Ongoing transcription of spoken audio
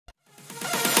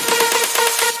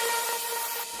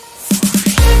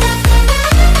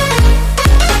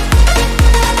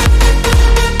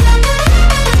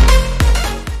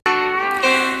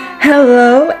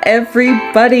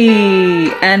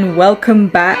everybody, and welcome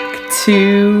back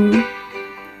to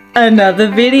another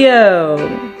video.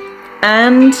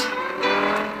 And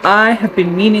I have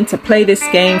been meaning to play this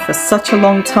game for such a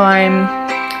long time,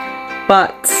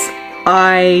 but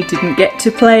I didn't get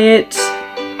to play it.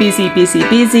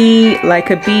 Busy, like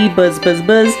a bee, buzz.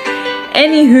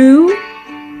 Anywho,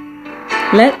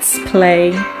 let's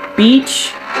play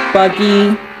Beach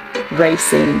Buggy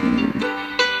Racing.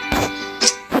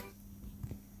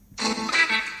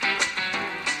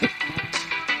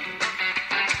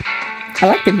 I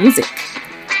like the music.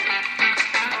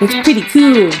 It's pretty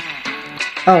cool.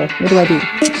 Oh, what do I do?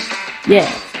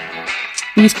 Yeah.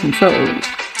 Use control.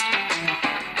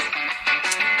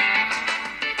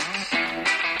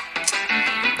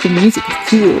 The music is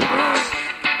cool.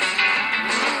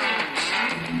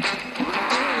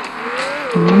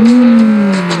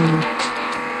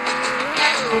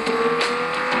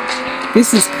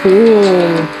 This is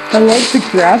cool. I like the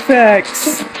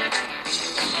graphics.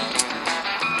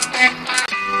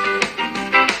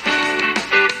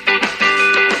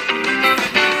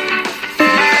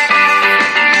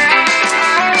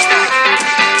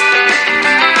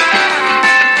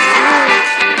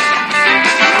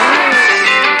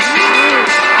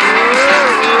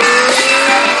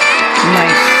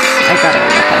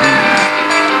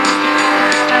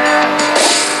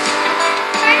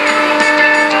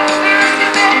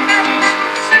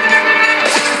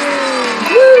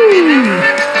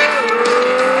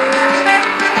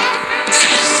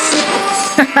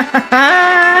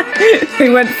 They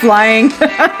went flying.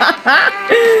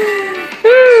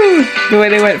 The way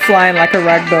they went flying like a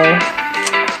ragdoll.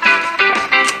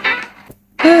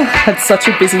 Had such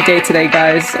a busy day today,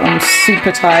 guys. I'm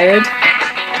super tired.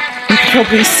 You can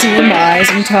probably see in my eyes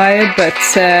I'm tired, but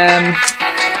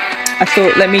I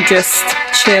thought let me just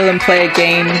chill and play a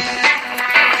game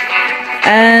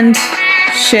and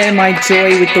share my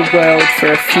joy with the world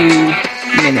for a few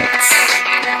minutes.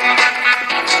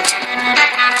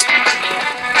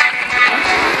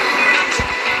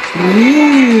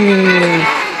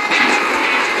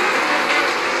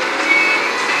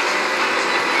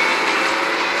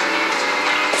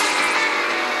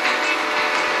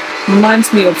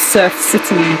 Reminds me of Surf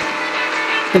City,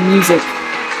 the music.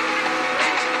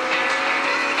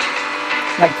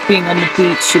 Like being on the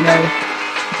beach, you know,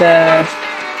 the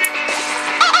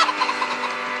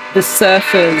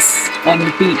surfers on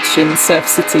the beach in Surf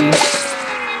City.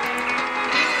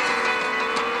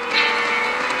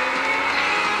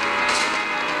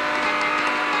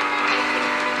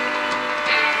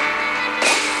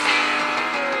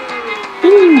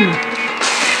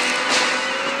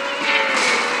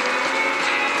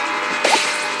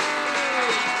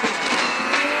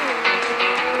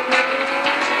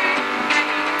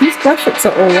 These graphics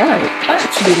are alright. I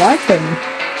actually like them.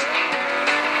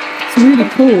 It's really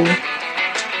cool.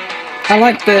 I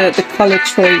like the colour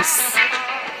choice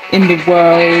in the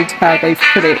world, how they've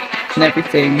put it and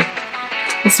everything.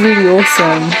 It's really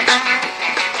awesome.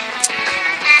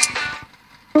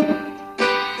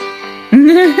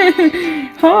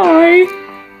 Hi!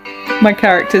 My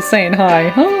character's saying hi.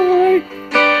 Hi!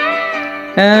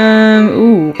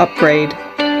 Ooh, upgrade.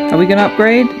 Are we gonna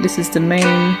upgrade? This is the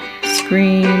main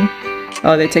screen.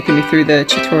 Oh, they're taking me through the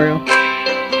tutorial.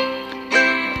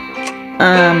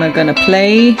 I'm gonna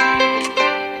play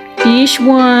this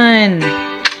one.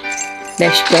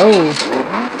 Let's go.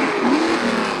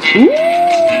 Ooh,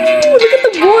 look at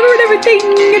the water and everything,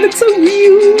 and it's so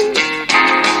cute.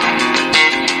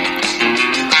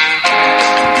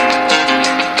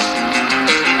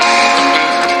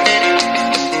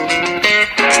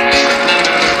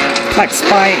 Like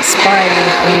spy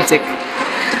music,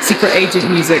 secret agent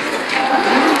music.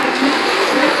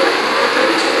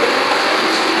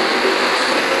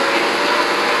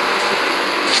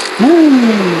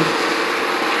 Ooh.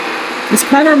 This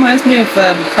kind of reminds me of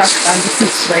Crash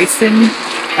Bandicoot's Racing.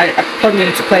 I probably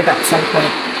need to play that at some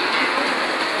point.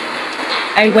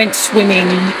 I went swimming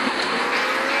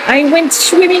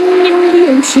in the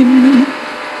ocean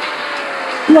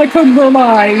like a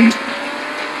mermaid.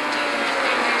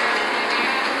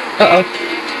 Uh-oh.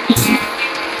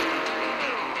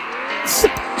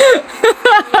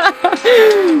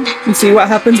 You see what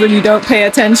happens when you don't pay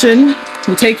attention?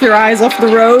 You take your eyes off the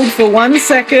road for 1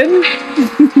 second.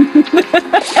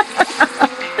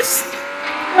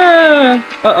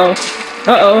 Uh-oh.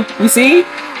 Uh-oh. You see?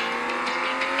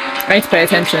 I need to pay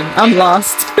attention. I'm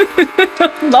lost.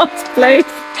 Lost place.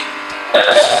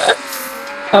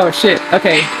 Oh shit.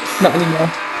 Okay. Not anymore.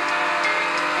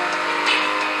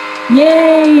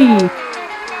 Yay!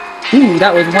 Ooh,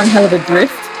 that was one hell of a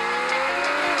drift.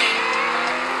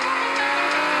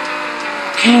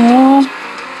 Aww.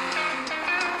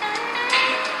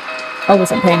 I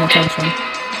wasn't paying attention.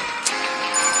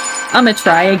 I'm gonna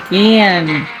try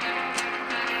again.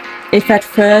 If at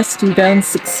first you don't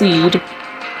succeed...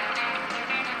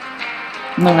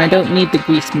 No, I don't need the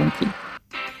grease monkey.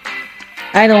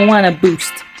 I don't want to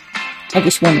boost. I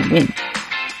just want to win.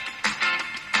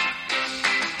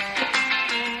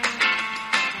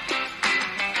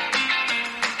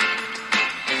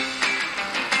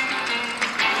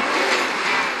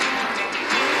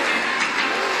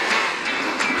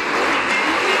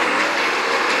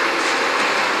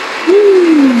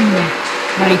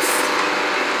 Nice.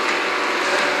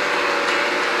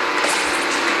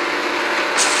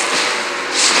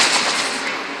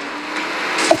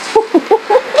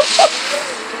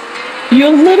 You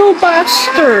little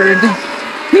bastard!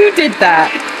 Who did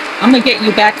that? I'm gonna get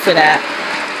you back for that.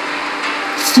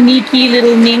 Sneaky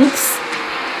little minx.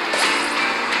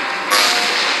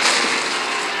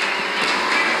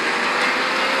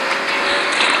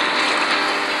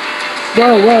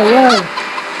 Whoa, whoa, whoa.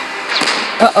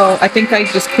 Uh-oh, I think I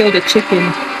just killed a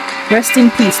chicken. Rest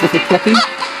in peace, little plucky.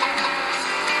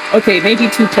 Okay, maybe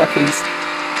 2 pluckies.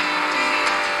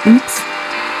 Oops.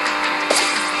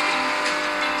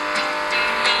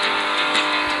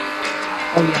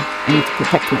 Oh yeah, I need to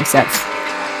protect myself.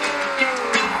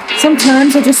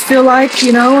 Sometimes I just feel like,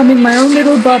 you know, I'm in my own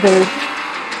little bubble.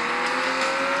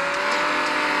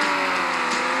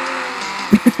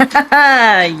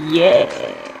 Yeah!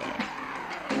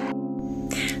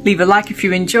 Leave a like if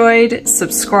you enjoyed,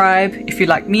 subscribe if you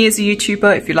like me as a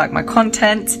YouTuber, if you like my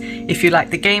content, if you like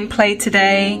the gameplay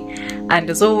today, and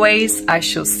as always, I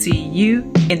shall see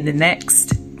you in the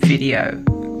next video.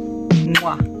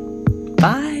 Mwah.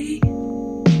 Bye!